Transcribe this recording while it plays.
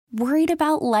Worried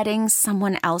about letting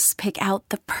someone else pick out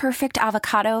the perfect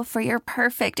avocado for your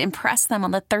perfect impress them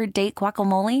on the third date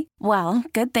guacamole? Well,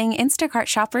 good thing Instacart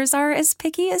shoppers are as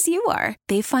picky as you are.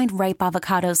 They find ripe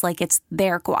avocados like it's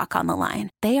their guac on the line.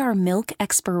 They are milk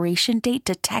expiration date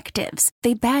detectives.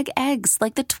 They bag eggs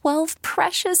like the 12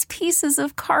 precious pieces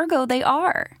of cargo they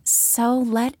are. So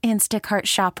let Instacart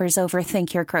shoppers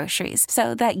overthink your groceries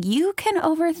so that you can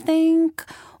overthink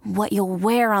what you'll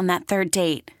wear on that third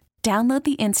date. Download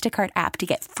the Instacart app to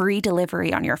get free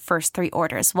delivery on your first 3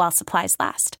 orders while supplies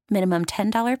last. Minimum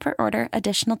 $10 per order.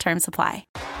 Additional terms apply.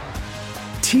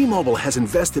 T-Mobile has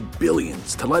invested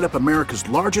billions to light up America's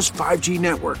largest 5G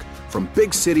network, from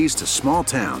big cities to small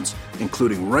towns,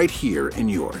 including right here in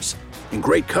yours. And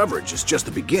great coverage is just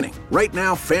the beginning. Right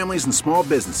now, families and small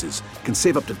businesses can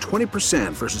save up to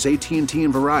 20% versus AT&T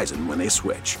and Verizon when they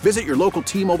switch. Visit your local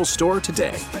T-Mobile store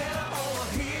today.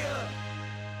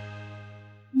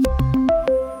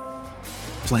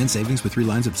 Plan savings with 3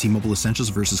 lines of T-Mobile Essentials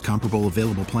versus comparable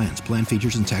available plans. Plan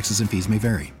features and taxes and fees may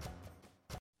vary.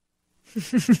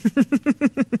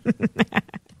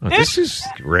 Well, this is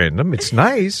random. It's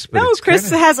nice. But no, it's Chris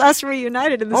has us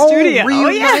reunited in the studio.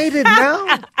 Reunited now?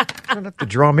 You don't have to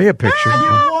draw me a picture.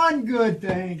 One good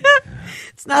thing.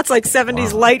 It's not like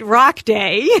 70s light rock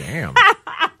day. Damn.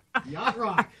 Yacht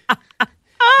rock.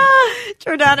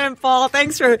 Jordana and Paul,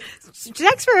 thanks for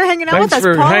hanging out with us.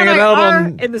 For Paul hanging and I out are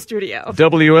on in the studio.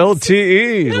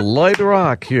 WLTE Light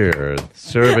Rock here,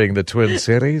 serving the Twin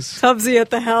Cities. Tubbsy at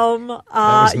the helm. That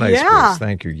was nice, yeah. Chris.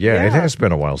 Thank you. Yeah, it has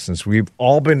been a while since we've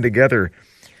all been together,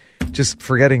 just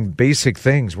forgetting basic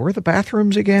things. Where are the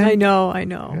bathrooms again? I know.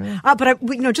 Yeah. But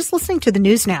just listening to the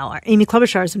news now, Amy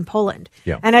Klobuchar is in Poland.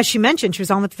 Yeah. And as she mentioned, she was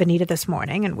on with Vanita this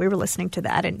morning, and we were listening to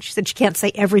that, and she said she can't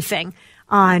say everything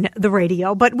on the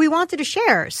radio, but we wanted to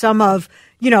share some of,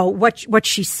 what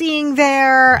she's seeing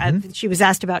there. Mm-hmm. She was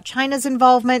asked about China's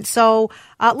involvement. So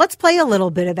let's play a little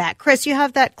bit of that. Chris, you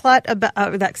have that clip,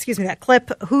 that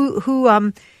clip.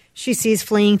 Who she sees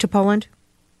fleeing to Poland?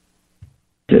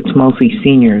 It's mostly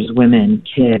seniors, women,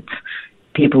 kids,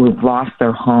 people who've lost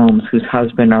their homes, whose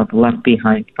husbands are left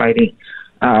behind fighting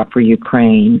for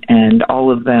Ukraine, and all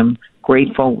of them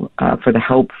grateful for the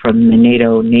help from the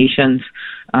NATO nations,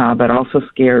 but also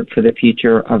scared for the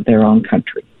future of their own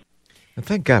country. And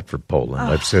thank God for Poland.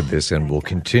 I've said this and will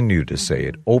continue to say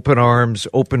it. Open arms,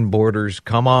 open borders,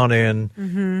 come on in.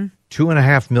 Mm-hmm.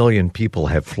 2.5 million people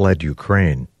have fled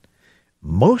Ukraine.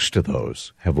 Most of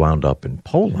those have wound up in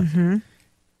Poland. Mm-hmm.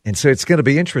 And so it's going to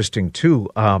be interesting, too.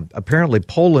 Apparently,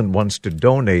 Poland wants to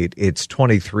donate its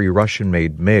 23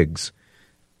 Russian-made MiGs,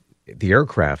 the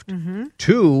aircraft,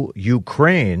 to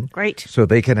Ukraine. Great. So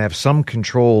they can have some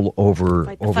control over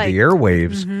the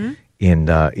airwaves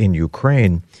in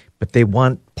Ukraine. But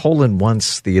Poland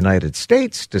wants the United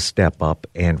States to step up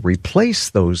and replace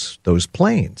those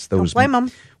planes. Don't blame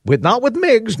them. Not with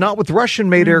MiGs, not with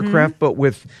Russian-made aircraft, but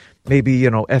with maybe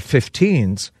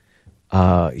F-15s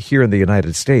here in the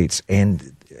United States.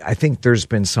 And I think there's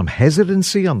been some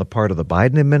hesitancy on the part of the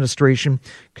Biden administration,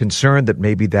 concerned that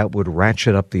maybe that would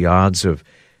ratchet up the odds of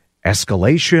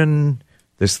escalation,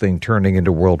 this thing turning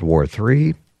into World War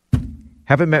III.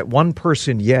 Haven't met one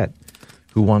person yet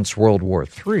who wants World War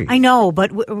III. I know,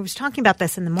 but I was talking about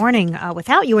this in the morning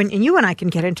without you, and you and I can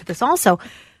get into this also.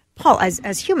 Paul,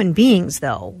 as human beings,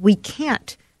 though, we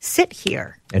can't sit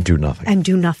here and do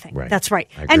nothing. Right. That's right.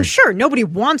 And sure, nobody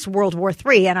wants World War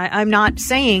III, and I'm not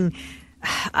saying,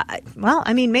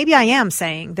 maybe I am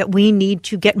saying that we need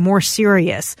to get more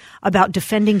serious about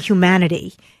defending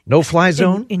humanity. No-fly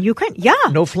zone? In Ukraine. Yeah.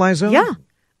 No-fly zone? Yeah.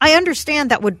 I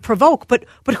understand that would provoke, but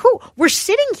who? We're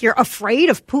sitting here afraid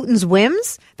of Putin's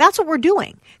whims? That's what we're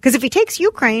doing. Because if he takes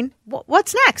Ukraine,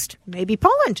 what's next? Maybe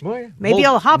Poland. Well, yeah. Maybe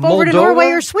I'll hop over to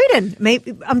Norway or Sweden.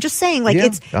 Maybe I'm just saying,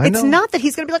 it's not that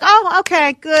he's going to be like, oh,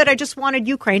 okay, good, I just wanted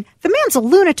Ukraine. The man's a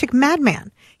lunatic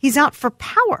madman. He's out for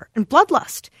power and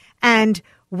bloodlust. And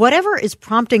whatever is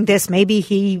prompting this, maybe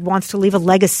he wants to leave a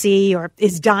legacy or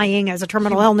is dying as a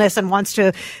terminal illness and wants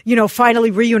to,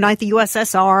 finally reunite the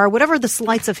USSR, whatever the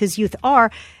slights of his youth are.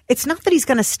 It's not that he's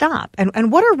going to stop.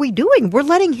 And what are we doing? We're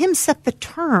letting him set the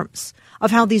terms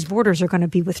of how these borders are going to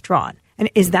be withdrawn. And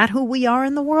is that who we are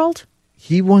in the world?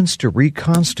 He wants to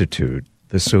reconstitute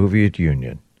the Soviet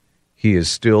Union. He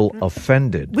is still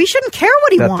offended. We shouldn't care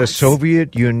what he wants. That the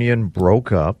Soviet Union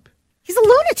broke up. He's a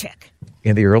lunatic.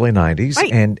 In the early 90s,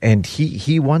 right. and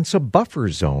he wants a buffer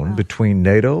zone between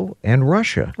NATO and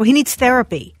Russia. Well, he needs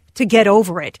therapy to get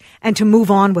over it and to move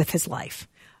on with his life.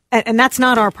 And that's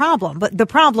not our problem. But the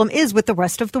problem is with the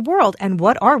rest of the world. And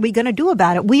what are we going to do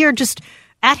about it? We are just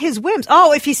at his whims.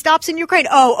 Oh, if he stops in Ukraine,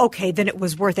 oh, okay, then it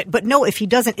was worth it. But no, if he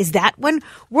doesn't, is that when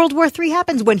World War III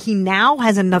happens? When he now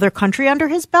has another country under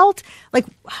his belt? Like,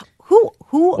 who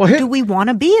do we want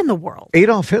to be in the world?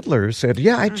 Adolf Hitler said,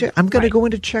 I'm going to go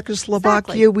into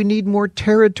Czechoslovakia. Exactly. We need more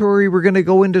territory. We're going to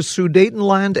go into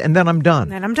Sudetenland, and then I'm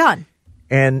done.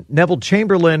 And Neville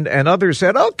Chamberlain and others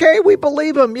said, okay, we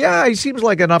believe him. Yeah, he seems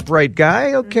like an upright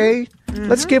guy. Okay,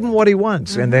 let's give him what he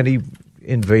wants. And then he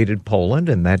invaded Poland,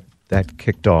 and that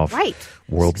kicked off World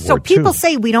War II. So people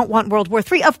say we don't want World War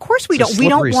III. Of course we don't. We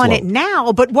don't want it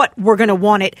now, but we're going to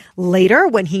want it later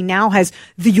when he now has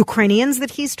the Ukrainians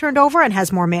that he's turned over and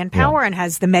has more manpower and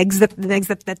has the MiGs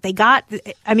that they got.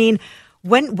 I mean,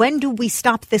 when do we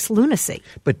stop this lunacy?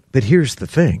 But here's the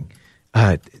thing.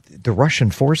 The Russian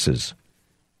forces,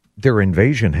 their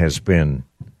invasion has been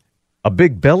a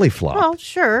big belly flop. Well,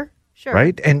 sure.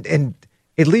 Right? And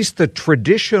at least the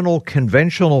traditional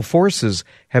conventional forces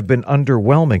have been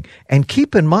underwhelming. And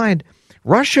keep in mind,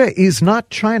 Russia is not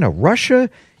China. Russia,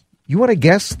 you want to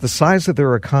guess the size of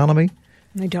their economy?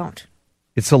 I don't.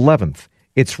 It's 11th.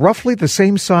 It's roughly the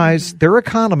same size. Their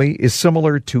economy is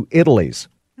similar to Italy's.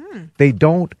 They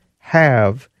don't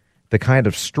have the kind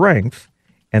of strength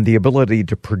and the ability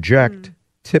to project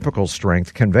typical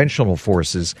strength, conventional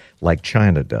forces like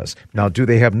China does. Now, do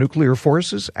they have nuclear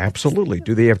forces? Absolutely.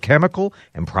 Do they have chemical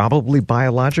and probably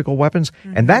biological weapons?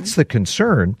 And that's the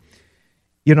concern.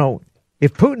 You know,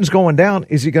 if Putin's going down,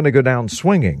 is he going to go down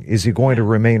swinging? Is he going to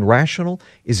remain rational?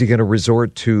 Is he going to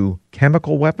resort to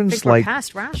chemical weapons like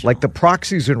the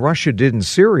proxies in Russia did in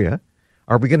Syria?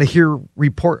 Are we going to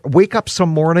wake up some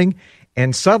morning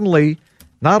and suddenly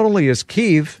not only is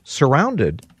Kyiv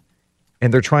surrounded,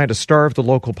 and they're trying to starve the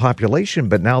local population,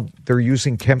 but now they're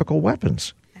using chemical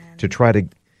weapons to try to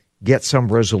get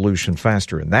some resolution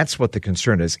faster. And that's what the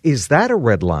concern is. Is that a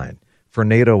red line for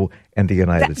NATO and the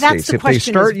United States? If they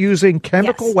start using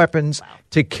chemical weapons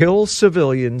to kill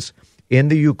civilians in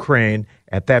the Ukraine,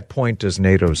 at that point, does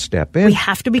NATO step in? We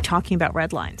have to be talking about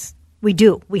red lines. We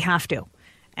do. We have to.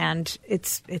 And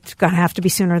it's going to have to be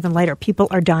sooner than later. People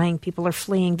are dying. People are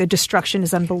fleeing. The destruction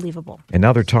is unbelievable. And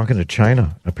now they're talking to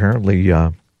China. Apparently,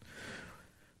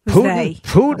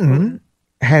 Putin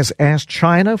has asked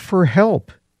China for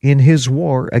help in his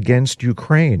war against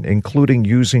Ukraine, including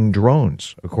using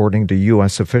drones, according to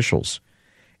U.S. officials.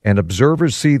 And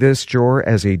observers see this, Jor,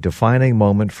 as a defining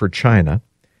moment for China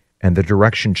and the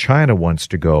direction China wants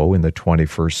to go in the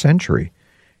 21st century.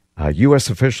 U.S.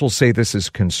 officials say this is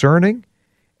concerning,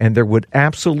 and there would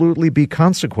absolutely be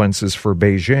consequences for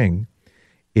Beijing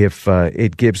if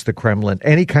it gives the Kremlin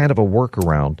any kind of a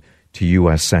workaround to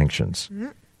U.S. sanctions.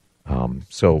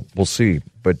 So we'll see.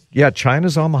 But, yeah,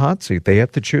 China's on the hot seat. They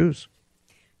have to choose.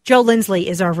 Joe Lindsley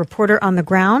is our reporter on the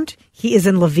ground. He is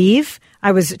in Lviv.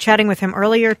 I was chatting with him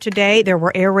earlier today. There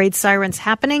were air raid sirens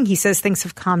happening. He says things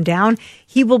have calmed down.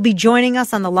 He will be joining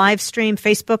us on the live stream,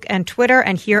 Facebook and Twitter,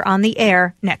 and here on the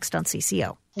air next on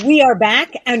CCO. We are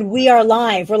back and we are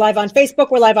live. We're live on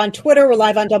Facebook. We're live on Twitter. We're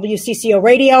live on WCCO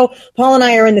Radio. Paul and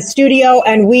I are in the studio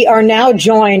and we are now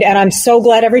joined. And I'm so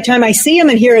glad every time I see him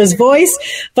and hear his voice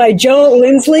by Joe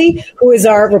Lindsley, who is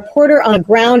our reporter on the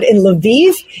ground in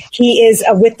Lviv. He is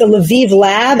with the Lviv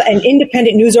Lab, an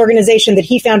independent news organization that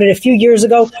he founded a few years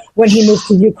ago when he moved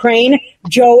to Ukraine.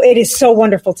 Joe, it is so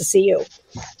wonderful to see you.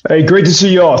 Hey, great to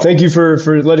see you all. Thank you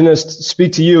for letting us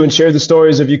speak to you and share the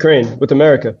stories of Ukraine with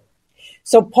America.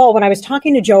 So, Paul, when I was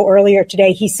talking to Joe earlier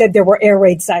today, he said there were air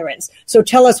raid sirens. So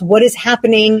tell us what is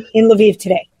happening in Lviv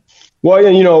today. Well,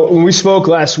 you know, when we spoke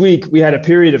last week, we had a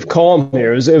period of calm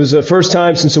here. It was the first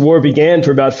time since the war began for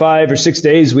about 5 or 6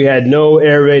 days. We had no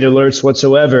air raid alerts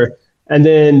whatsoever. And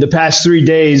then the past 3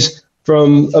 days,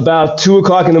 from about 2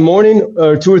 o'clock in the morning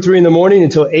or 2 or 3 in the morning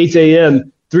until 8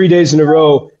 a.m., 3 days in a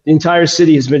row, the entire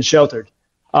city has been sheltered.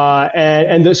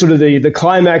 And the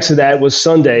climax of that was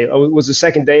Sunday. It was the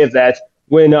second day of that,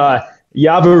 when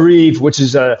Yavoriv, which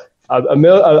is a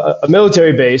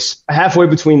military base halfway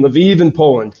between Lviv and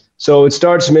Poland. So it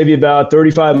starts maybe about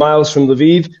 35 miles from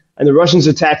Lviv, and the Russians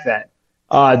attacked that.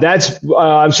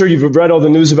 I'm sure you've read all the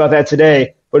news about that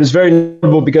today, but it's very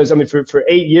notable because, I mean, for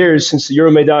 8 years since the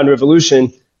Euromaidan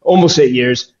Revolution, almost 8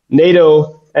 years,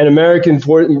 NATO and American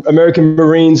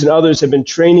Marines and others have been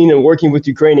training and working with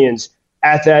Ukrainians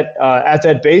at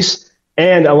that base.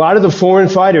 And a lot of the foreign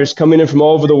fighters coming in from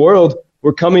all over the world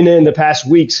were coming in the past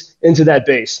weeks into that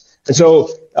base. And so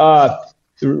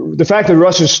the fact that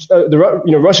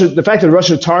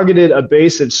Russia targeted a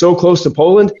base that's so close to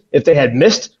Poland, if they had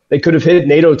missed, they could have hit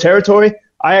NATO territory.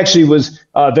 I actually was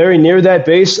very near that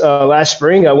base last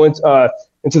spring. I went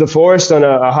into the forest on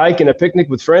a hike and a picnic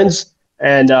with friends,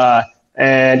 and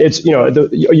And it's,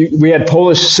 we had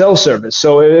Polish cell service.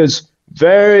 So it was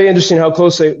very interesting how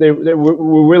close they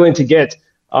were willing to get.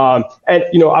 And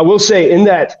I will say in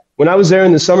that, when I was there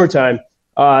in the summertime,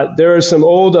 there are some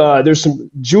there's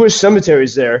some Jewish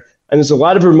cemeteries there. And there's a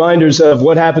lot of reminders of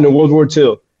what happened in World War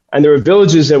II. And there were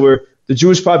villages that the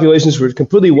Jewish populations were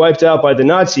completely wiped out by the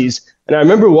Nazis. And I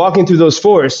remember walking through those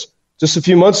forests just a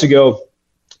few months ago,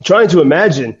 trying to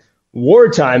imagine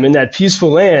wartime in that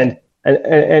peaceful land.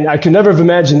 And I could never have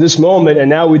imagined this moment. And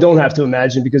now we don't have to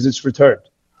imagine because it's returned.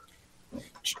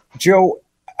 Joe,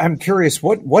 I'm curious,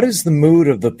 what is the mood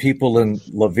of the people in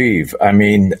Lviv? I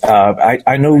mean,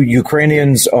 I know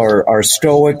Ukrainians are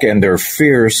stoic and they're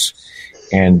fierce,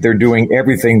 and they're doing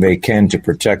everything they can to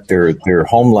protect their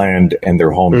homeland and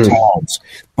their hometowns.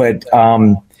 But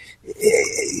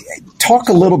talk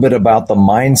a little bit about the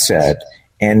mindset.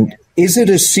 And is it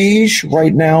a siege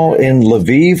right now in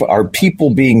Lviv? Are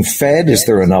people being fed? Is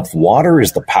there enough water?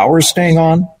 Is the power staying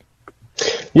on?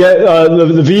 Yeah,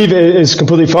 Lviv is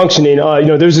completely functioning.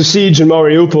 There's a siege in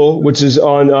Mariupol, which is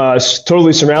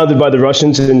totally surrounded by the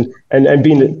Russians and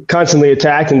being constantly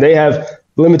attacked, and they have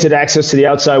limited access to the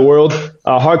outside world.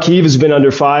 Kharkiv has been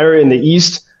under fire in the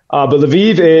east, but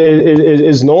Lviv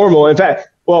is normal. In fact,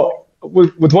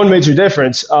 with one major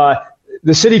difference,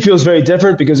 the city feels very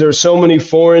different because there are so many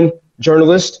foreign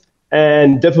journalists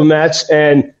and diplomats,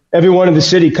 and everyone in the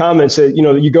city comments that,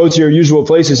 you go to your usual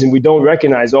places and we don't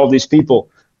recognize all these people.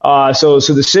 So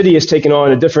the city has taken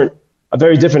on a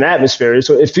very different atmosphere.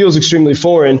 So it feels extremely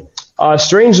foreign.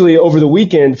 Strangely, over the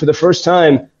weekend, for the first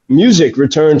time, music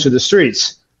returned to the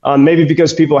streets. Maybe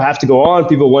because people have to go on,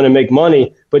 people want to make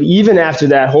money. But even after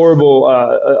that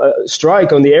horrible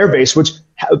strike on the airbase, which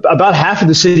about half of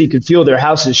the city could feel their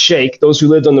houses shake, those who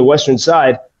lived on the western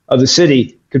side of the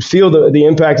city could feel the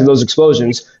impact of those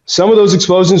explosions. Some of those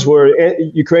explosions were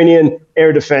Ukrainian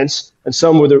air defense, and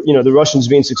some were the Russians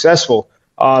being successful.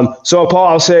 So, Paul,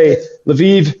 I'll say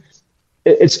Lviv,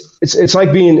 it's like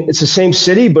it's the same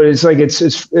city, but it's like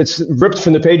it's ripped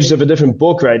from the pages of a different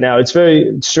book right now. It's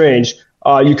very strange.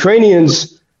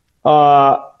 Ukrainians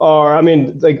now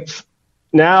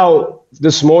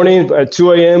this morning at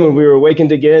 2 a.m. when we were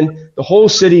awakened again, the whole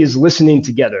city is listening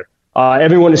together.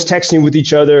 Everyone is texting with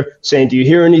each other, saying, "Do you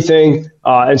hear anything?"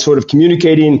 And sort of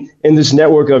communicating in this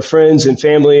network of friends and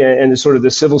family and sort of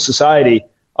the civil society.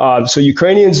 So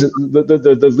Ukrainians,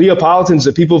 the Neapolitans,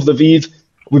 the people of Lviv,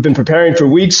 we've been preparing for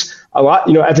weeks. A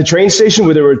lot, at the train station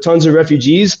where there were tons of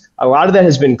refugees, a lot of that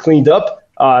has been cleaned up.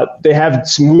 They have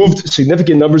moved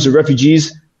significant numbers of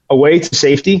refugees away to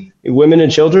safety, women and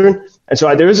children. And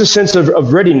so there is a sense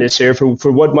of readiness here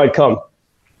for what might come.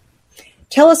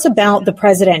 Tell us about the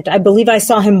president. I believe I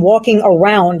saw him walking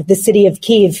around the city of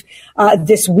Kyiv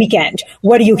this weekend.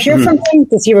 What do you hear from him?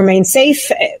 Does he remain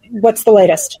safe? What's the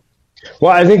latest?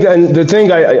 Well, I think the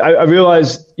thing I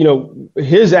realized,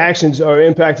 his actions are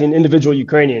impacting individual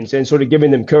Ukrainians and sort of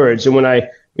giving them courage. And when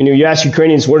you ask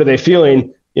Ukrainians, what are they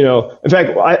feeling? In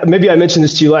fact, maybe I mentioned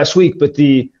this to you last week, but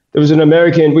there was an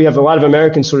American, we have a lot of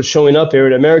Americans sort of showing up here.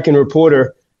 An American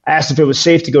reporter asked if it was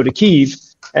safe to go to Kyiv.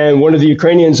 And one of the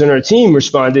Ukrainians on our team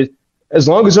responded, as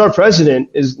long as our president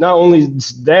is not only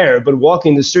there, but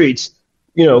walking the streets,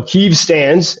 Kyiv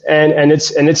stands and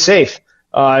it's safe.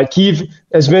 Kyiv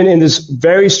has been in this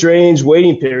very strange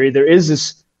waiting period. There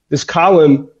is this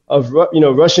column of,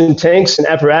 Russian tanks and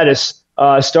apparatus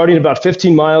starting about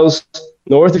 15 miles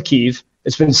north of Kyiv.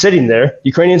 It's been sitting there.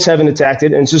 Ukrainians haven't attacked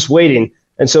it, and it's just waiting.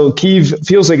 And so Kyiv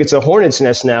feels like it's a hornet's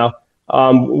nest now,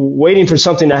 waiting for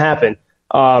something to happen.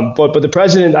 But the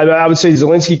president, I would say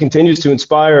Zelensky continues to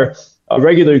inspire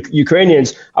regular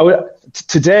Ukrainians.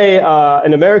 Today,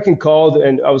 an American called,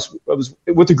 and I was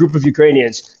with a group of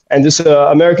Ukrainians, and this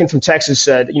American from Texas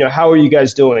said, how are you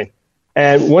guys doing?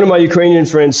 And one of my Ukrainian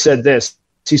friends said this.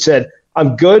 He said,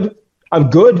 I'm good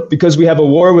because we have a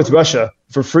war with Russia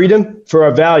for freedom, for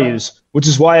our values, which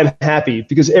is why I'm happy,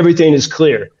 because everything is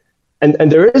clear.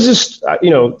 And there is this,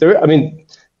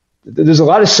 there's a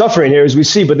lot of suffering here, as we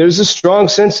see, but there's a strong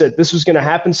sense that this was going to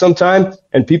happen sometime,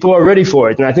 and people are ready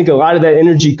for it. And I think a lot of that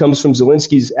energy comes from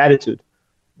Zelensky's attitude.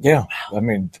 Yeah,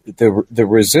 the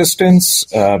resistance,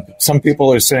 some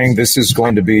people are saying this is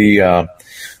going to be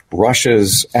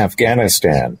Russia's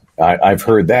Afghanistan. I've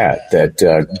heard that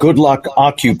good luck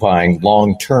occupying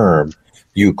long-term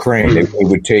Ukraine. It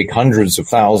would take hundreds of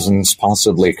thousands,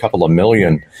 possibly a couple of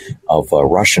million of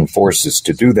Russian forces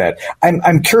to do that.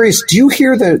 I'm curious, do you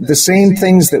hear the same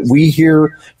things that we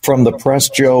hear from the press,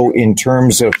 Joe, in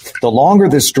terms of the longer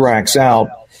this drags out,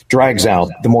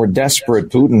 the more desperate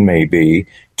Putin may be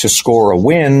to score a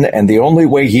win, and the only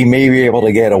way he may be able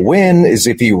to get a win is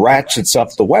if he ratchets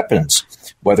up the weapons.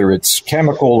 whether it's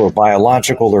chemical or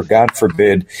biological or, God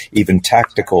forbid, even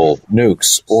tactical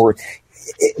nukes. Or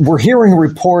we're hearing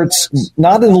reports,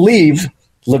 not in Lviv,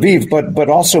 but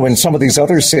also in some of these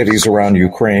other cities around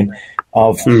Ukraine,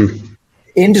 of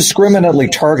indiscriminately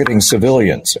targeting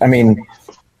civilians. I mean,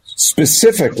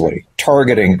 specifically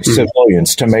targeting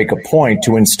civilians to make a point,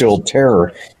 to instill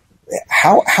terror.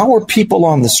 How are people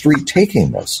on the street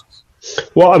taking this?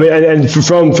 Well, I mean, and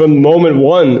from moment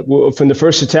one, from the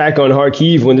first attack on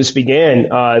Kharkiv, when this began,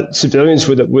 civilians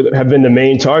have been the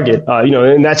main target.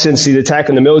 In that sense, the attack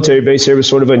on the military base there was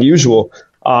sort of unusual.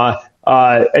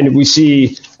 And we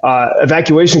see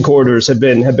evacuation corridors have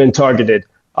been targeted.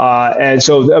 And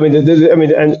so, and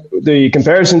the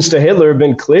comparisons to Hitler have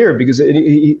been clear, because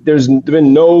there's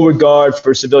been no regard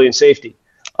for civilian safety.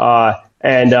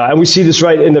 And we see this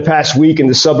right in the past week in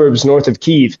the suburbs north of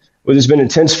Kyiv, where there's been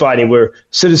intense fighting, where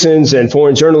citizens and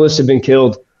foreign journalists have been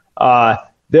killed. I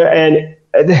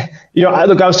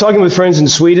was talking with friends in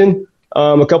Sweden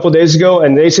a couple of days ago,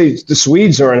 and they say the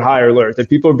Swedes are on high alert, that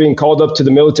people are being called up to the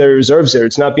military reserves there.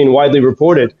 It's not being widely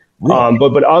reported. Really?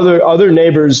 But other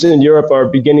neighbors in Europe are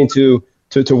beginning to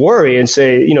worry and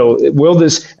say, will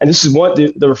this, and this is what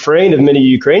the refrain of many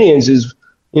Ukrainians is,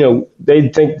 they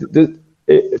think that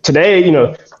today,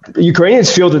 the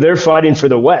Ukrainians feel that they're fighting for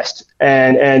the West,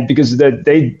 and because that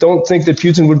they don't think that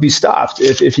Putin would be stopped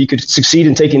if he could succeed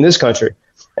in taking this country.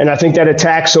 And I think that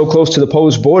attack so close to the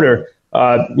Polish border,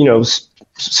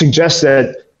 suggests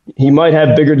that he might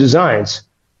have bigger designs.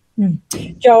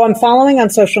 Joe, I'm following on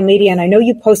social media, and I know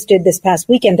you posted this past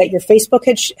weekend that your Facebook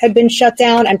had been shut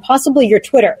down, and possibly your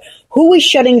Twitter. Who is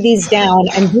shutting these down,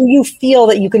 and who you feel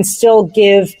that you can still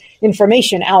give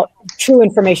information out, true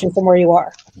information from where you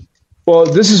are? Well,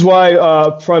 this is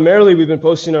why primarily we've been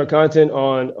posting our content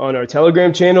on our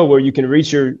Telegram channel, where you can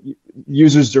reach your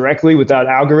users directly without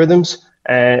algorithms.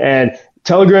 And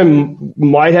Telegram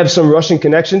might have some Russian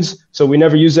connections, so we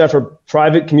never use that for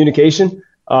private communication.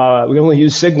 We only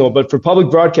use Signal, but for public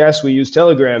broadcasts, we use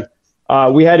Telegram.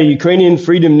 We had a Ukrainian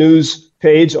Freedom News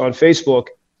page on Facebook,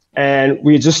 and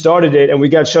we had just started it, and we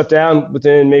got shut down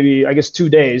within maybe, 2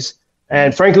 days.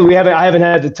 And frankly, I haven't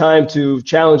had the time to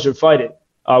challenge or fight it.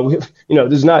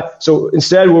 There's not. So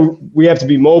instead, we have to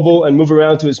be mobile and move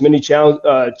around to as many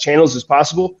channels as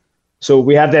possible. So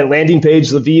we have that landing page,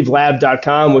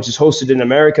 LvivLab.com, which is hosted in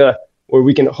America, where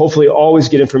we can hopefully always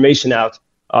get information out,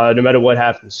 no matter what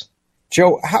happens.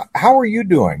 Joe, how are you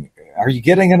doing? Are you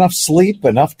getting enough sleep,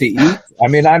 enough to eat? I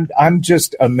mean, I'm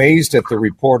just amazed at the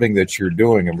reporting that you're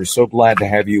doing, and we're so glad to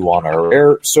have you on our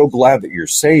air. So glad that you're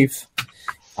safe.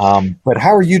 But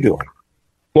how are you doing?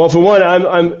 Well, for one,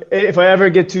 I'm if I ever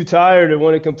get too tired or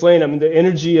want to complain, I'm the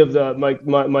energy of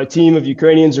my team of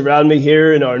Ukrainians around me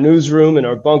here in our newsroom, in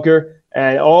our bunker,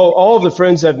 and all of the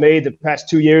friends I've made the past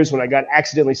 2 years when I got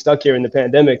accidentally stuck here in the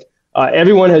pandemic.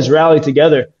 Everyone has rallied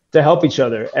together to help each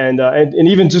other and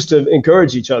even just to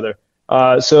encourage each other.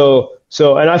 So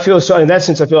and I feel so in that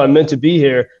sense, I feel I'm meant to be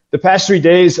here. The past 3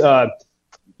 days,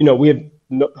 we have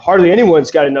hardly anyone's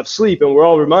got enough sleep, and we're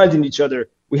all reminding each other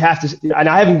we have to. And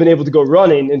I haven't been able to go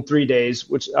running in 3 days,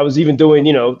 which I was even doing,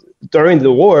 during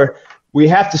the war. We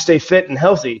have to stay fit and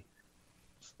healthy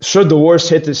should the worst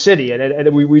hit the city,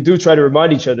 and we do try to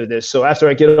remind each other this. So after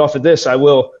I get off of this, I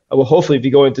will hopefully be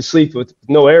going to sleep with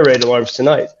no air raid alarms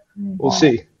tonight. We'll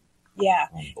see. Yeah.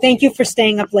 Thank you for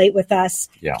staying up late with us.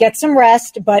 Yeah. Get some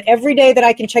rest. But every day that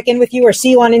I can check in with you or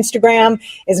see you on Instagram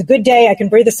is a good day. I can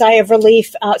breathe a sigh of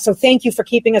relief. So thank you for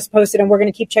keeping us posted, and we're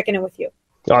going to keep checking in with you.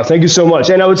 Thank you so much.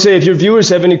 And I would say if your viewers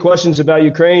have any questions about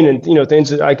Ukraine and, things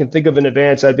that I can think of in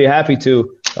advance, I'd be happy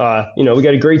to. We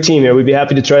got a great team here. We'd be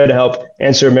happy to try to help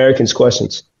answer Americans'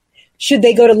 questions. Should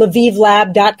they go to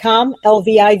LvivLab.com,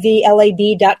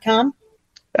 LvivLab.com?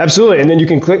 Absolutely. And then you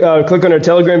can click on our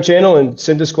Telegram channel and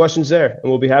send us questions there. And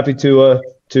we'll be happy to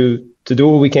do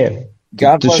what we can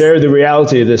to share the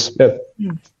reality of this. Yeah.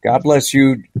 God bless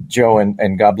you, Joe,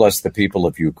 and God bless the people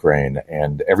of Ukraine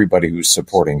and everybody who's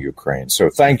supporting Ukraine. So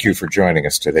thank you for joining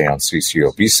us today on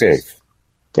CCO. Be safe.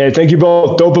 Hey, thank you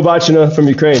both. Do pobачення from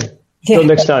Ukraine. Till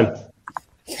next time.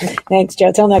 Thanks,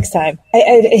 Joe. Till next time.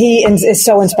 He is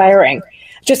so inspiring.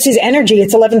 Just his energy.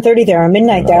 It's 11:30 there or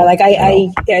midnight there. Like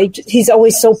he's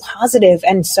always so positive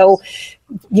and so,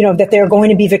 that they're going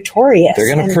to be victorious.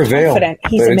 They're going to prevail. Confident.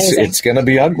 He's amazing. It's going to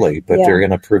be ugly, but they're going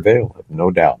to prevail.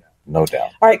 No doubt. No doubt.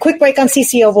 All right. Quick break on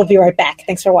CCO. We'll be right back.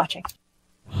 Thanks for watching.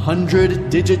 100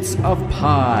 digits of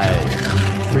pi.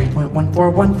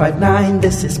 3.14159.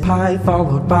 This is pi,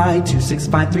 followed by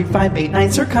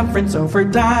 2653589. Circumference over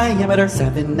diameter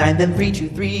 79, then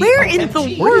 323. Where in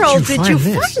the world did you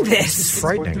find this? It's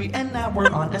frightening. And now we're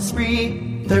on a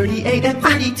spree. 38 and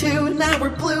 32, now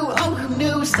we're blue. Oh, who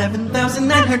knew?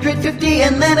 7,950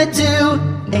 and then a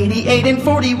 2. 88 and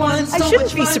 41. I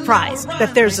shouldn't be surprised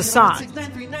that there's a song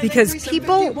because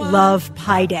people love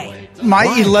Pi Day. My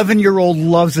 11-year-old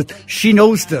loves it. She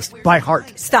knows this by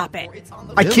heart. Stop it.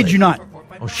 I kid you not.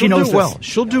 Oh, she knows do well. this.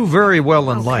 She'll do very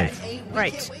well in life.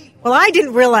 Right. Well, I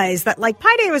didn't realize that, like,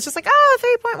 Pi Day was just like, 3.1.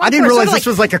 I didn't realize this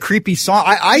was like a creepy song.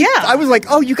 I was like,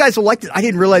 oh, you guys will like it. I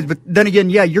didn't realize, but then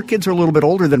again, yeah, your kids are a little bit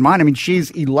older than mine. I mean,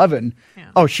 she's 11. Yeah.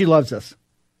 Oh, she loves this.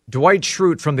 Dwight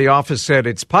Schrute from The Office said,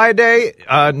 it's Pi Day?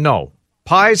 No.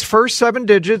 Pi's first 7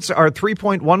 digits are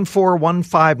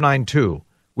 3.141592,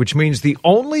 which means the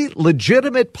only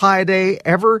legitimate Pi Day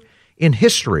ever in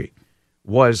history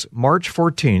was March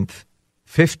 14th,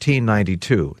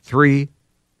 1592.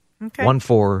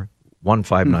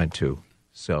 3.141592.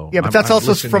 So yeah, but that's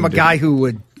also from a guy who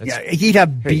would, he'd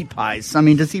have beat pies. I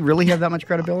mean, does he really have that much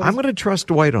credibility? I'm going to trust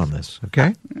Dwight on this,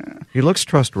 okay? He looks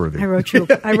trustworthy. I wrote you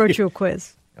a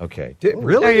quiz. Okay.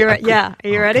 Really? Are you Are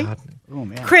you ready? God. Oh,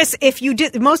 man. Chris, if you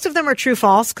did, most of them are true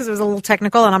false because it was a little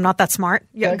technical and I'm not that smart.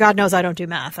 Okay. God knows I don't do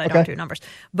math. I don't do numbers.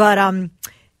 But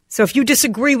so if you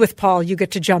disagree with Paul, you get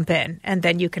to jump in and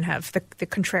then you can have the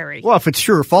contrary. Well, if it's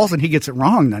true or false and he gets it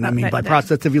wrong, then by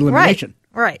process of elimination.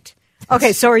 Right.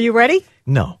 Okay, so are you ready?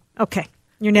 No. Okay.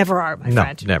 You never are, my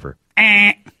friend. No, never.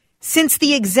 Since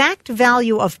the exact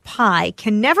value of pi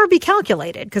can never be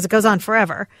calculated because it goes on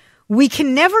forever, we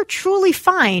can never truly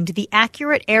find the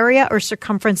accurate area or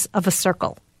circumference of a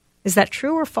circle. Is that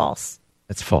true or false?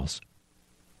 It's false.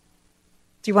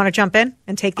 Do you want to jump in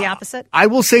and take the opposite? I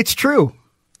will say it's true.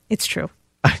 It's true.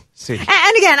 See.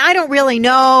 And again, I don't really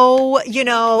know,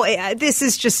 this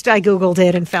is just, I Googled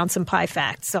it and found some pi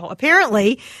facts. So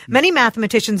apparently, many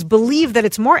mathematicians believe that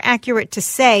it's more accurate to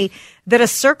say that a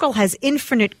circle has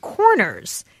infinite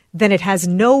corners than it has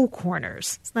no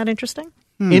corners. Isn't that interesting?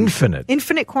 Infinite.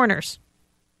 Infinite corners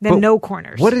than no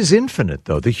corners. What is infinite,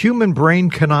 though? The human brain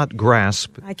cannot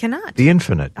grasp I cannot. the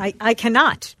infinite. I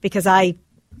cannot because I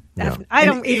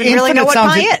don't even really know what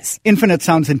pi is. Infinite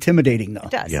sounds intimidating, though. It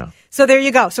does. Yeah. So there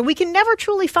you go. So we can never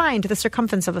truly find the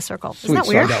circumference of a circle. Isn't that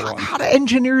weird? How do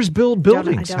engineers build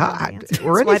buildings? That's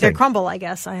why they crumble, I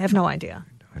guess. I have no idea.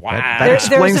 Wow. That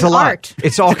explains a lot. Art.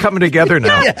 It's all coming together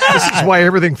now. This is why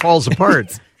everything falls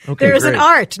apart. Okay, there's great. an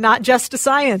art, not just a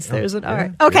science. There's an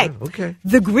art. Okay. Yeah, okay.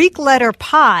 The Greek letter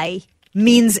pi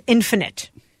means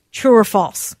infinite. True or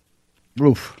false?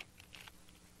 Roof.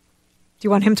 Do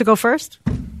you want him to go first?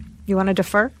 You want to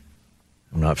defer?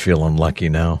 I'm not feeling lucky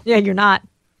now. Yeah, you're not.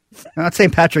 Not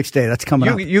St. Patrick's Day. That's coming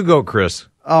up. You go, Chris.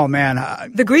 Oh, man.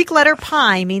 The Greek letter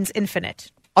pi means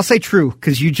infinite. I'll say true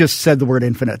because you just said the word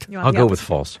infinite. I'll go with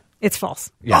false. It's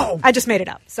false. Yeah. Oh. I just made it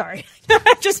up. Sorry.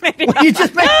 I just made it up. You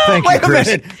just made Thank you, Chris.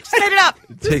 Just made it up.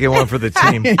 Taking one for the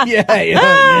team.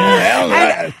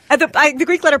 yeah. The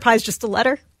Greek letter pi is just a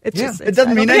letter. It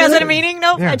doesn't mean anything. Has it a anything. meaning?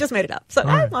 No, I just made it up. So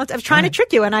I was trying to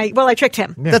trick you, and I tricked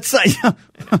him. Yeah.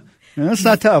 That's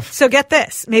not tough. So get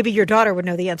this. Maybe your daughter would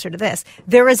know the answer to this.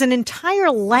 There is an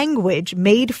entire language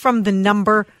made from the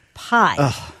number pi.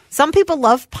 Ugh. Some people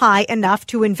love pi enough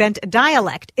to invent a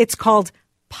dialect. It's called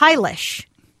Pilish.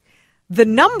 The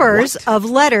numbers of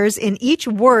letters in each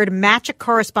word match a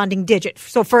corresponding digit.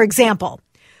 So, for example,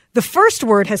 the first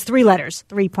word has 3 letters.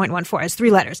 3.14 has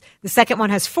 3 letters. The second one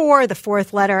has 4. The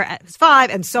fourth letter has 5,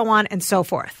 and so on and so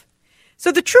forth.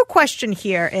 So the true question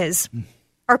here is,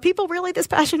 are people really this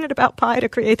passionate about pi to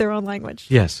create their own language?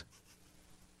 Yes.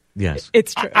 Yes.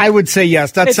 It's true. I would say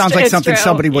yes. That sounds like something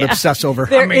somebody would obsess over.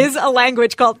 There is a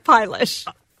language called Pilish.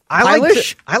 I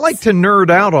like to nerd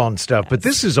out on stuff, but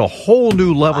this is a whole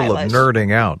new level of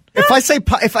nerding out. If I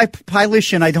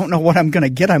Pilish and I don't know what I'm going to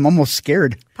get, I'm almost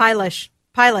scared. Pilish.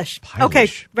 Okay,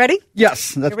 ready?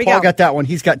 Yes. Paul got that one.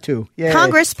 He's got 2. Yay.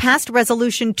 Congress passed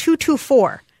Resolution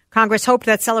 224. Congress hoped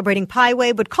that celebrating Pi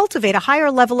Way would cultivate a higher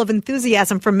level of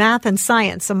enthusiasm for math and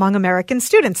science among American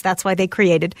students. That's why they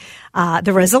created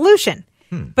the resolution.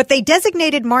 But they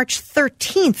designated March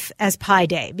 13th as Pi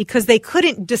Day because they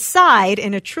couldn't decide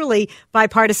in a truly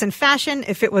bipartisan fashion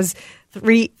if it was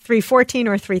 3/14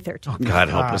 or 3/13. Oh, God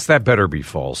help us. That better be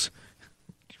false.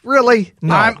 Really?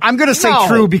 No. I'm going to say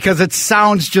true because it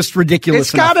sounds just ridiculous.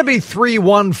 It's got to be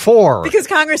 3/14. Because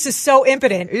Congress is so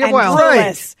impotent and clueless.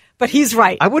 Right. But he's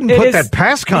right. I wouldn't put that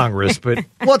past Congress, but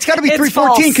well, it's got to be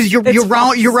 3/14 because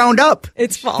you round up.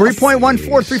 It's false. 3.14,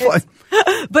 3.14.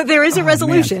 But there is a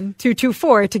resolution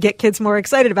 224 to get kids more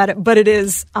excited about it. But it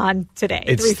is on today.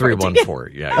 It's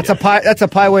 3/14. Yeah, that's a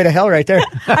Pi way to hell right there.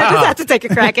 I just have to take a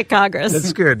crack at Congress.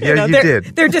 That's good. Yeah, you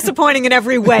did. They're disappointing in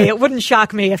every way. It wouldn't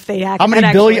shock me if they How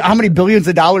many billions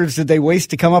of dollars did they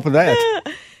waste to come up with that?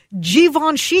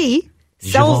 Givenchy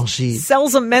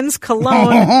sells a men's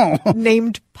cologne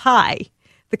named Pi.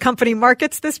 The company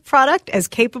markets this product as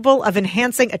capable of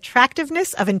enhancing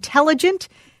attractiveness of intelligent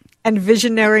and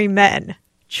visionary men.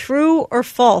 True or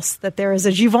false that there is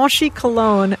a Givenchy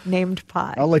cologne named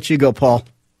Pi? I'll let you go, Paul.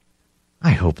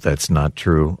 I hope that's not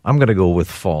true. I'm going to go with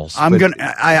false. I'm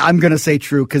gonna say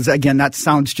true because, again, that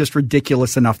sounds just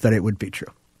ridiculous enough that it would be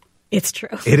true. It's true.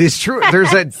 It is true.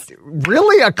 There's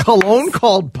really a cologne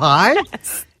called Pi?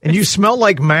 Yes. And you smell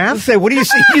like math? Say, what do you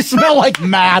see? You smell like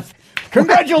math.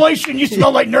 Congratulations, you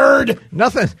smell like nerd.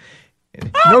 Nothing.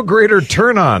 No greater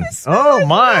turn on. Oh,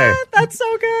 my. That's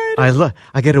so good.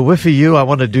 I get a whiff of you. I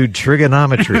want to do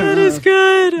trigonometry. That is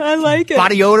good. I like it.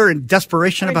 Body odor and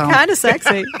desperation about kind of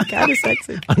sexy. Kind of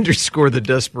sexy. Underscore the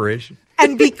desperation.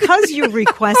 And because you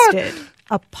requested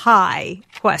a pie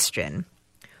question,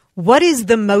 what is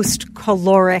the most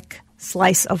caloric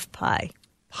slice of pie?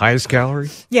 Highest calorie?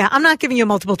 Yeah, I'm not giving you a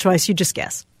multiple choice. You just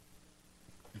guess.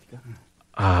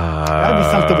 That would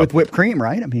be something with whipped cream,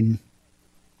 right? I mean...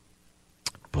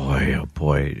 Boy, oh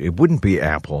boy. It wouldn't be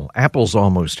apple. Apple's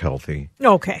almost healthy.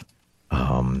 Okay.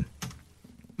 Almost.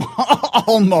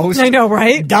 I know,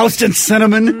 right? Doused in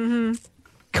cinnamon. Mm-hmm.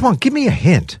 Come on, give me a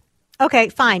hint. Okay,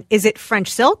 fine. Is it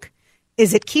French silk?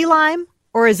 Is it key lime?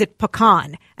 Or is it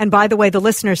pecan? And by the way, the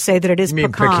listeners say that it is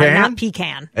pecan, not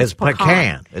pecan. It's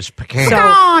pecan. It's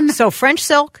pecan. So French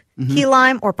silk, key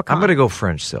lime, or pecan? I'm going to go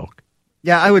French silk.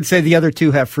 Yeah, I would say the other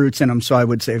two have fruits in them, so I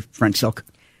would say French silk.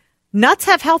 Nuts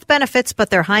have health benefits, but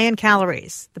they're high in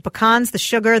calories. The pecans, the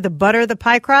sugar, the butter, the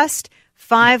pie crust,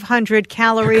 500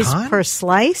 calories per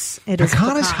slice.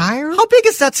 Pecan is higher? How big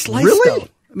is that slice, really? though?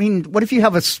 I mean, what if you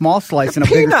have a small slice and a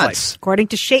bigger slice? According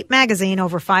to Shape magazine,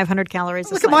 over 500 calories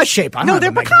a Look slice. at my shape. No,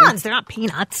 they're pecans. They're not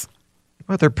peanuts.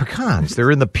 Well, they're pecans.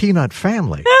 They're in the peanut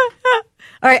family.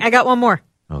 All right, I got one more.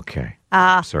 Okay.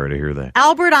 Sorry to hear that.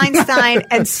 Albert Einstein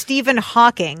and Stephen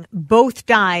Hawking both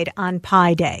died on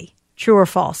Pi Day. True or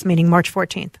false, meaning March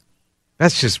 14th?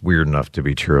 That's just weird enough to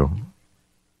be true.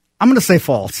 I'm going to say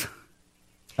false.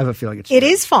 I have a feeling it's true. It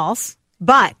is false,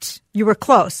 but you were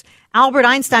close. Albert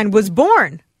Einstein was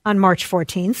born on March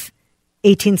 14th,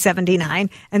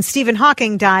 1879, and Stephen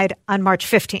Hawking died on March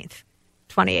 15th,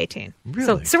 2018. Really?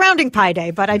 So surrounding Pi Day,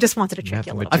 but I just wanted to trick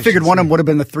you a little. I figured one of them would have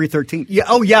been the 313. Yeah.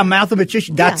 Oh, yeah,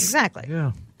 mathematician. That's exactly.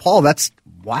 Yeah. Paul, that's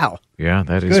wow. Yeah,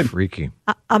 that is freaky.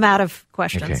 I'm out of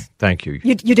questions. Okay, thank you.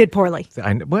 You did poorly.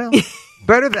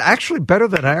 Better than average.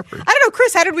 I don't know,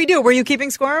 Chris, how did we do? Were you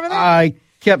keeping score over there? I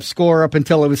kept score up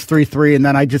until it was 3-3, and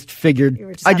then I just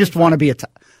figured I just want to be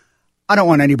I don't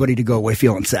want anybody to go away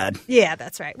feeling sad. Yeah,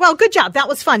 that's right. Well, good job. That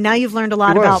was fun. Now you've learned a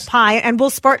lot about pie, and we'll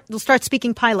start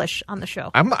speaking Pie-lish on the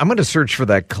show. I'm going to search for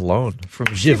that cologne from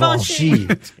Givenchy.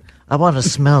 I want to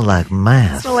smell like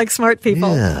math. Smell like smart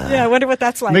people. Yeah, I wonder what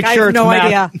that's like. Make sure I have no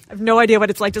idea. I have no idea what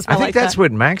it's like to smell like that. I think that's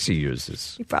what Maxie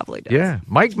uses. He probably does. Yeah.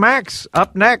 Mike Max,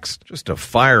 up next. Just a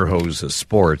fire hose of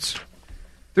sports.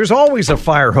 There's always a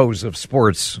fire hose of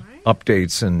sports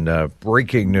updates and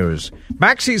breaking news.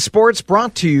 Maxie Sports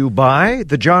brought to you by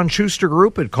the John Schuster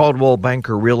Group at Caldwell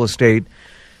Banker Real Estate.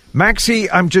 Maxie,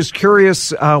 I'm just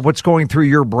curious what's going through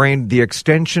your brain. The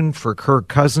extension for Kirk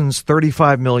Cousins,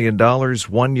 $35 million,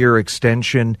 1-year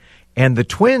extension, and the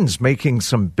Twins making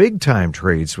some big-time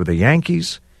trades with the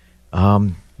Yankees.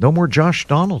 No more Josh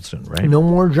Donaldson, right? No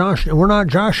more Josh. We're not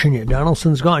joshing you.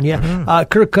 Donaldson's gone. Yeah.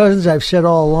 Kirk Cousins, I've said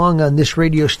all along on this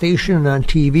radio station and on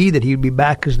TV that he'd be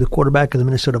back as the quarterback of the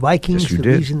Minnesota Vikings. Yes, you the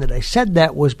did. reason that I said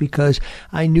that was because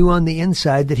I knew on the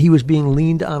inside that he was being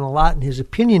leaned on a lot and his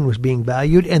opinion was being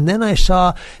valued. And then I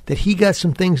saw that he got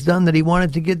some things done that he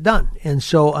wanted to get done. And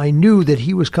so I knew that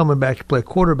he was coming back to play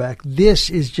quarterback. This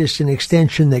is just an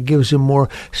extension that gives him more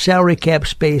salary cap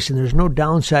space, and there's no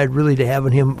downside really to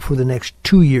having him for the next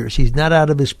 2 years. He's not out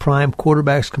of his prime.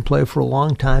 Quarterbacks can play for a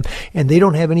long time, and they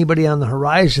don't have anybody on the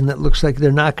horizon that looks like they're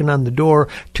knocking on the door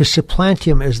to supplant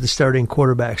him as the starting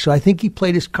quarterback. So I think he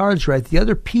played his cards right. The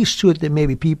other piece to it that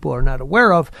maybe people are not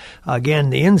aware of, again,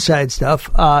 the inside stuff,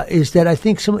 is that I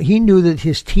think he knew that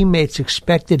his teammates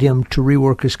expected him to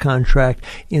rework his contract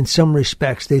in some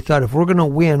respects. They thought if we're going to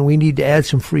win, we need to add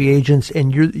some free agents,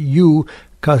 and you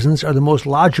Cousins, are the most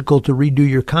logical to redo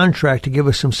your contract to give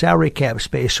us some salary cap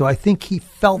space. So I think he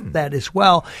felt that as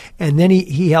well. And then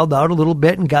he held out a little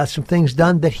bit and got some things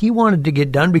done that he wanted to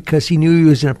get done because he knew he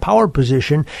was in a power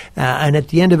position. And at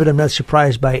the end of it, I'm not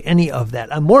surprised by any of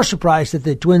that. I'm more surprised that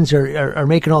the Twins are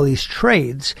making all these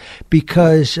trades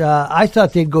because I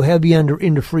thought they'd go heavy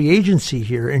into free agency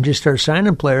here and just start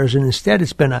signing players. And instead,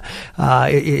 it's been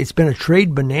a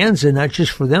trade bonanza, not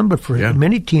just for them, but for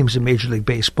many teams in Major League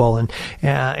Baseball. And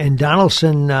And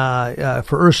Donaldson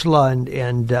for Ursula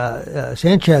and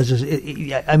Sanchez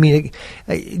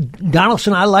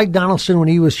Donaldson. I liked Donaldson when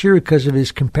he was here because of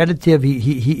his competitive.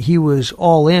 He was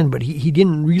all in, but he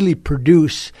didn't really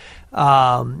produce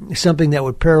something that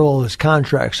would parallel his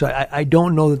contract. So I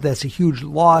don't know that that's a huge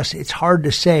loss. It's hard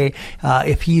to say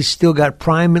if he's still got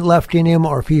prime left in him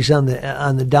or if he's on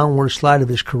the downward slide of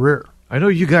his career. I know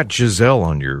you got Giselle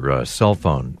on your cell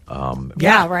phone.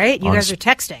 Yeah, right? You guys are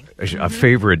texting. A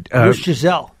favorite. Who's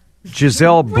Giselle?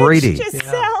 Giselle Brady. Which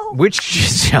Giselle? Which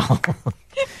Giselle?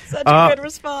 Such a good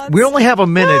response. We only have a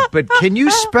minute, but can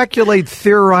you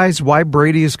theorize why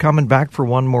Brady is coming back for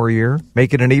one more year?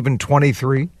 Make it an even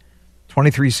 23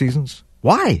 seasons?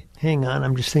 Why? Hang on,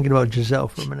 I'm just thinking about Giselle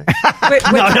for a minute.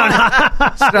 No.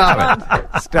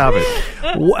 Stop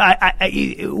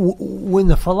it. When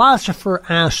the philosopher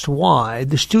asked why,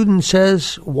 the student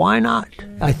says, why not?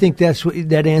 I think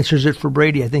that answers it for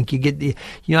Brady. I think you get I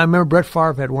remember Brett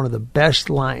Favre had one of the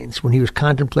best lines when he was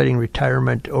contemplating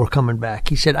retirement or coming back.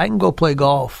 He said, I can go play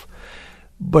golf,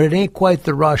 but it ain't quite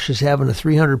the rush as having a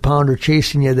 300-pounder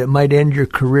chasing you that might end your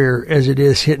career as it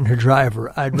is hitting a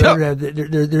driver. I'd rather have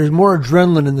there's more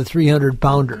adrenaline in the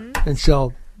 300-pounder. And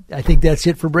so I think that's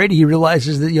it for Brady. He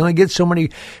realizes that you only get so many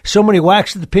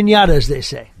whacks at the piñata, as they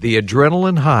say. The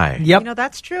adrenaline high. Yep.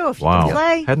 That's true. If wow. you can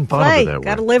play, hadn't thought of it that way.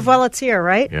 Got to live while it's here,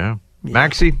 right? Yeah.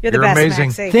 Maxie, you're the best, amazing.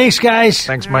 Maxie. Thanks, guys.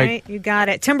 Thanks, All Mike. Right, you got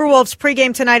it. Timberwolves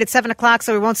pregame tonight at 7 o'clock,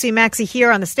 so we won't see Maxie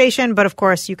here on the station, but of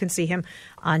course you can see him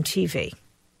on TV.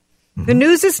 The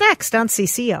news is next on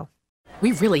CCO.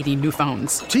 We really need new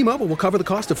phones. T-Mobile will cover the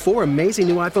cost of 4 amazing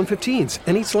new iPhone 15s,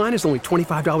 and each line is only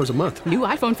 $25 a month. New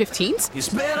iPhone 15s? It's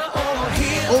better over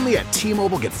here. Only at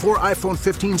T-Mobile, get 4 iPhone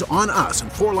 15s on us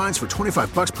and 4 lines for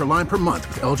 $25 per line per month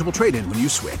with eligible trade-in when you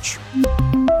switch.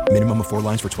 Minimum of 4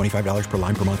 lines for $25 per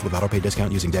line per month with autopay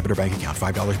discount using debit or bank account.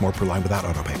 $5 more per line without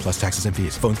autopay, plus taxes and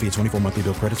fees. Phone fee at 24 monthly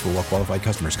bill credits for well-qualified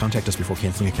customers. Contact us before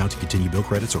canceling account to continue bill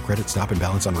credits or credit stop and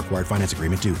balance on required finance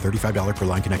agreement due. $35 per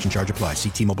line connection charge applies. See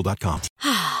T-Mobile.com.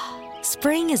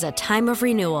 Spring is a time of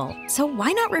renewal, so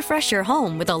why not refresh your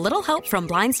home with a little help from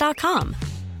Blinds.com?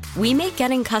 We make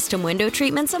getting custom window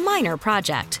treatments a minor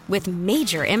project with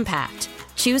major impact.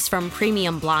 Choose from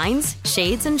premium blinds,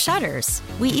 shades, and shutters.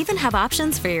 We even have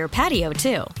options for your patio,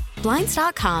 too.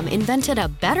 Blinds.com invented a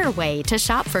better way to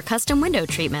shop for custom window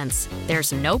treatments.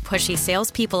 There's no pushy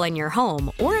salespeople in your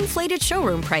home or inflated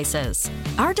showroom prices.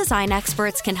 Our design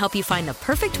experts can help you find the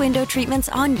perfect window treatments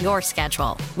on your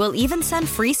schedule. We'll even send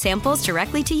free samples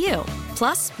directly to you.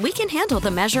 Plus, we can handle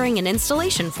the measuring and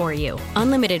installation for you.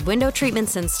 Unlimited window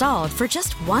treatments installed for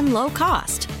just one low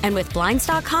cost. And with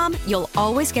Blinds.com, you'll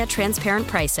always get transparent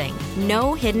pricing.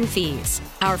 No hidden fees.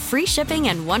 Our free shipping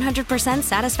and 100%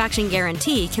 satisfaction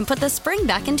guarantee can put the spring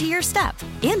back into your step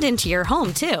and into your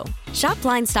home, too. Shop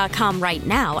Blinds.com right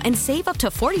now and save up to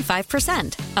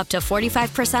 45%. Up to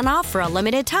 45% off for a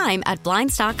limited time at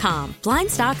Blinds.com.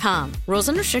 Blinds.com. Rules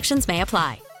and restrictions may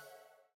apply.